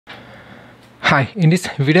Hi, in this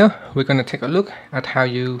video we're going to take a look at how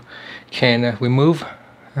you can remove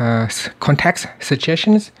contacts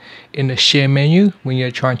suggestions in the share menu when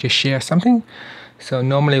you're trying to share something. So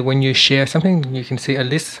normally when you share something, you can see a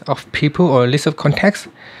list of people or a list of contacts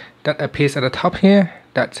that appears at the top here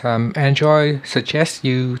that Android suggests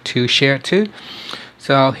you to share it to.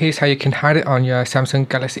 So here's how you can hide it on your Samsung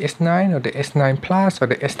Galaxy S9 or the S9 Plus or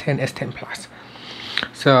the S10, S10 Plus.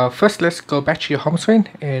 So first, let's go back to your home screen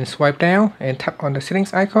and swipe down and tap on the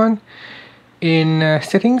settings icon. In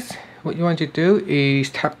settings, what you want to do is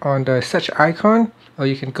tap on the search icon, or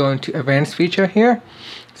you can go into advanced feature here.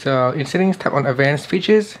 So in settings, tap on advanced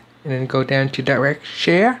features and then go down to direct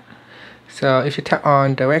share. So if you tap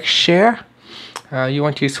on direct share, you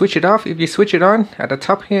want to switch it off. If you switch it on, at the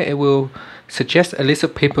top here it will suggest a list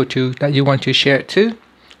of people that you want to share it to.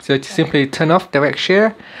 So to simply turn off direct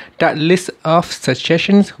share, that list of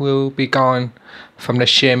suggestions will be gone from the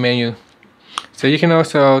share menu. So you can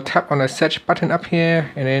also tap on the search button up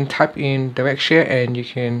here and then type in direct share, and you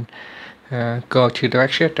can go to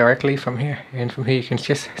direct share directly from here. And from here you can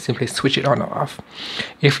just simply switch it on or off.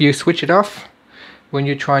 If you switch it off when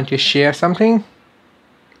you're trying to share something,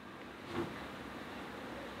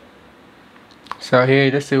 so here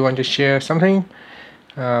let's say we want to share something,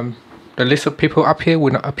 the list of people up here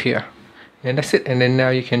will not appear, and that's it. And then now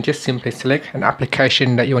you can just simply select an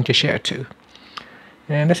application that you want to share it to,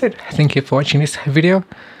 and that's it. Thank you for watching this video.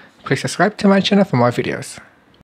 Please subscribe to my channel for more videos.